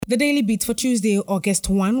The Daily Beat for Tuesday, August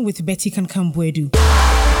 1 with Betty Kankambwedu.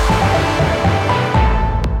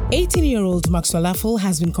 18-year-old Maxwell Affle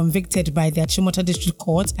has been convicted by the Achimota District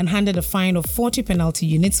Court and handed a fine of 40 penalty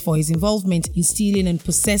units for his involvement in stealing and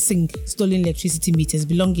possessing stolen electricity meters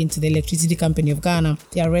belonging to the Electricity Company of Ghana.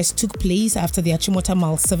 The arrest took place after the Achimota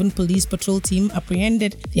Mile 7 police patrol team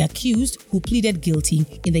apprehended the accused, who pleaded guilty.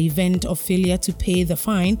 In the event of failure to pay the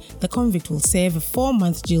fine, the convict will serve a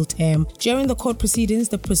 4-month jail term. During the court proceedings,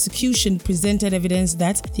 the prosecution presented evidence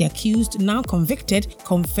that the accused, now convicted,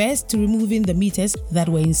 confessed to removing the meters that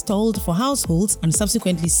were installed for households and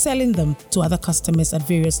subsequently selling them to other customers at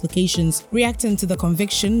various locations. Reacting to the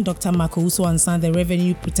conviction, Dr. Marco Uso-Ansan, the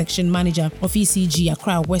Revenue Protection Manager of ECG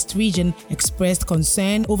Accra West Region, expressed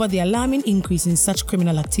concern over the alarming increase in such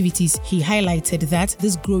criminal activities. He highlighted that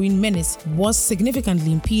this growing menace was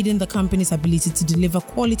significantly impeding the company's ability to deliver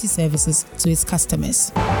quality services to its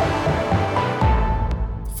customers.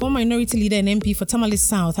 Former Minority Leader and MP for Tamale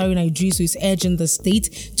South, Haruna Idrisu, is urging the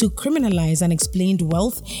state to criminalize unexplained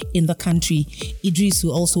wealth in the country.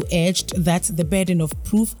 Idrisu also urged that the burden of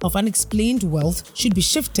proof of unexplained wealth should be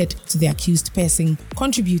shifted to the accused person.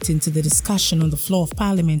 Contributing to the discussion on the floor of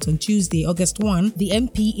Parliament on Tuesday, August 1, the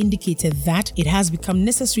MP indicated that it has become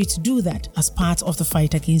necessary to do that as part of the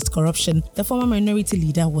fight against corruption. The former Minority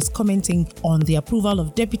Leader was commenting on the approval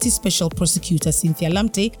of Deputy Special Prosecutor Cynthia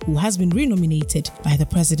Lamte, who has been renominated by the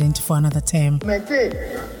President for another term. Maintain,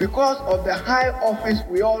 because of the high office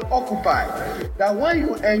we all occupy, that when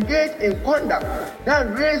you engage in conduct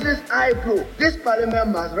that raises eyebrow, this Parliament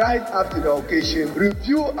must rise up to the occasion,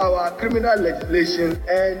 review our criminal legislation,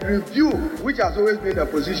 and review, which has always been the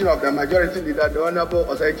position of the Majority Leader, the Honorable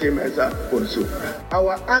Osei Mensah also.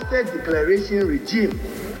 Our asset declaration regime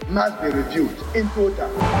must be reviewed in total.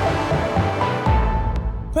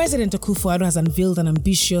 President Akufo-Addo has unveiled an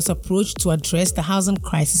ambitious approach to address the housing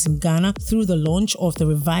crisis in Ghana through the launch of the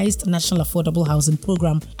revised National Affordable Housing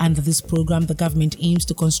Program. Under this program, the government aims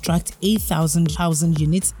to construct 8,000 housing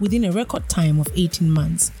units within a record time of 18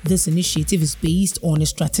 months. This initiative is based on a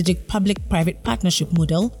strategic public-private partnership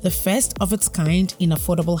model, the first of its kind in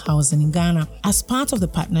affordable housing in Ghana. As part of the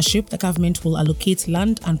partnership, the government will allocate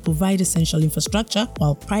land and provide essential infrastructure,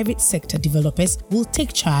 while private sector developers will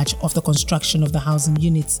take charge of the construction of the housing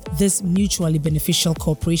units. This mutually beneficial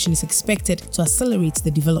cooperation is expected to accelerate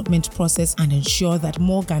the development process and ensure that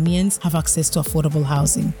more Ghanaians have access to affordable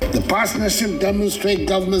housing. The partnership demonstrates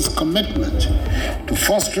government's commitment to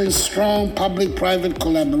fostering strong public-private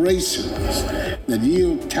collaborations that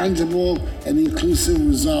yield tangible and inclusive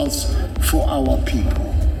results for our people.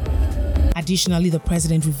 Additionally, the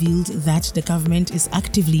president revealed that the government is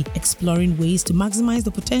actively exploring ways to maximize the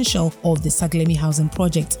potential of the Saglemi housing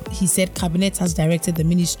project. He said Cabinet has directed the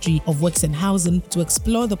Ministry of Works and Housing to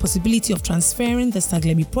explore the possibility of transferring the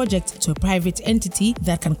Saglemi project to a private entity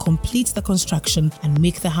that can complete the construction and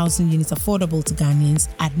make the housing units affordable to Ghanaians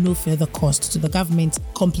at no further cost to the government.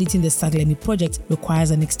 Completing the Saglemi project requires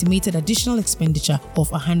an estimated additional expenditure of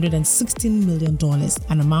 $116 million,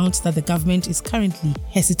 an amount that the government is currently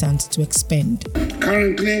hesitant to expend.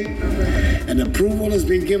 Currently, an approval has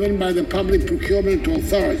been given by the Public Procurement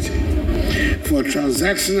Authority for a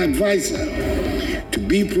transaction advisor to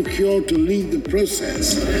be procured to lead the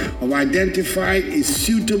process of identifying a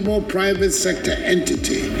suitable private sector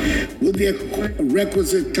entity with the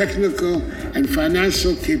requisite technical and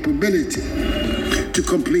financial capability to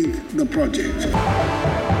complete the project.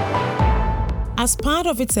 As part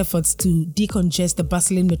of its efforts to decongest the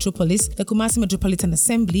bustling metropolis, the Kumasi Metropolitan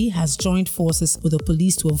Assembly has joined forces with the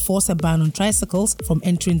police to enforce a ban on tricycles from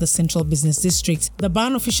entering the Central Business District. The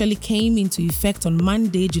ban officially came into effect on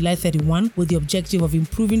Monday, July 31, with the objective of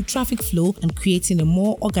improving traffic flow and creating a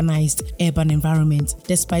more organized urban environment.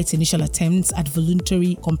 Despite initial attempts at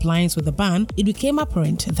voluntary compliance with the ban, it became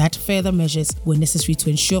apparent that further measures were necessary to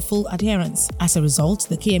ensure full adherence. As a result,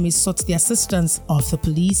 the KMA sought the assistance of the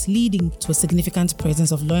police, leading to a significant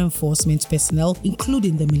presence of law enforcement personnel,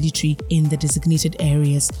 including the military, in the designated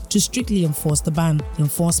areas to strictly enforce the ban. The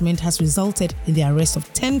enforcement has resulted in the arrest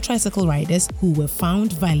of 10 tricycle riders who were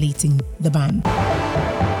found violating the ban.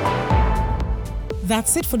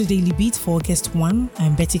 That's it for the Daily Beat for August 1.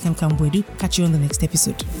 I'm Betty Kankambwedu. Catch you on the next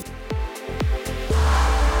episode.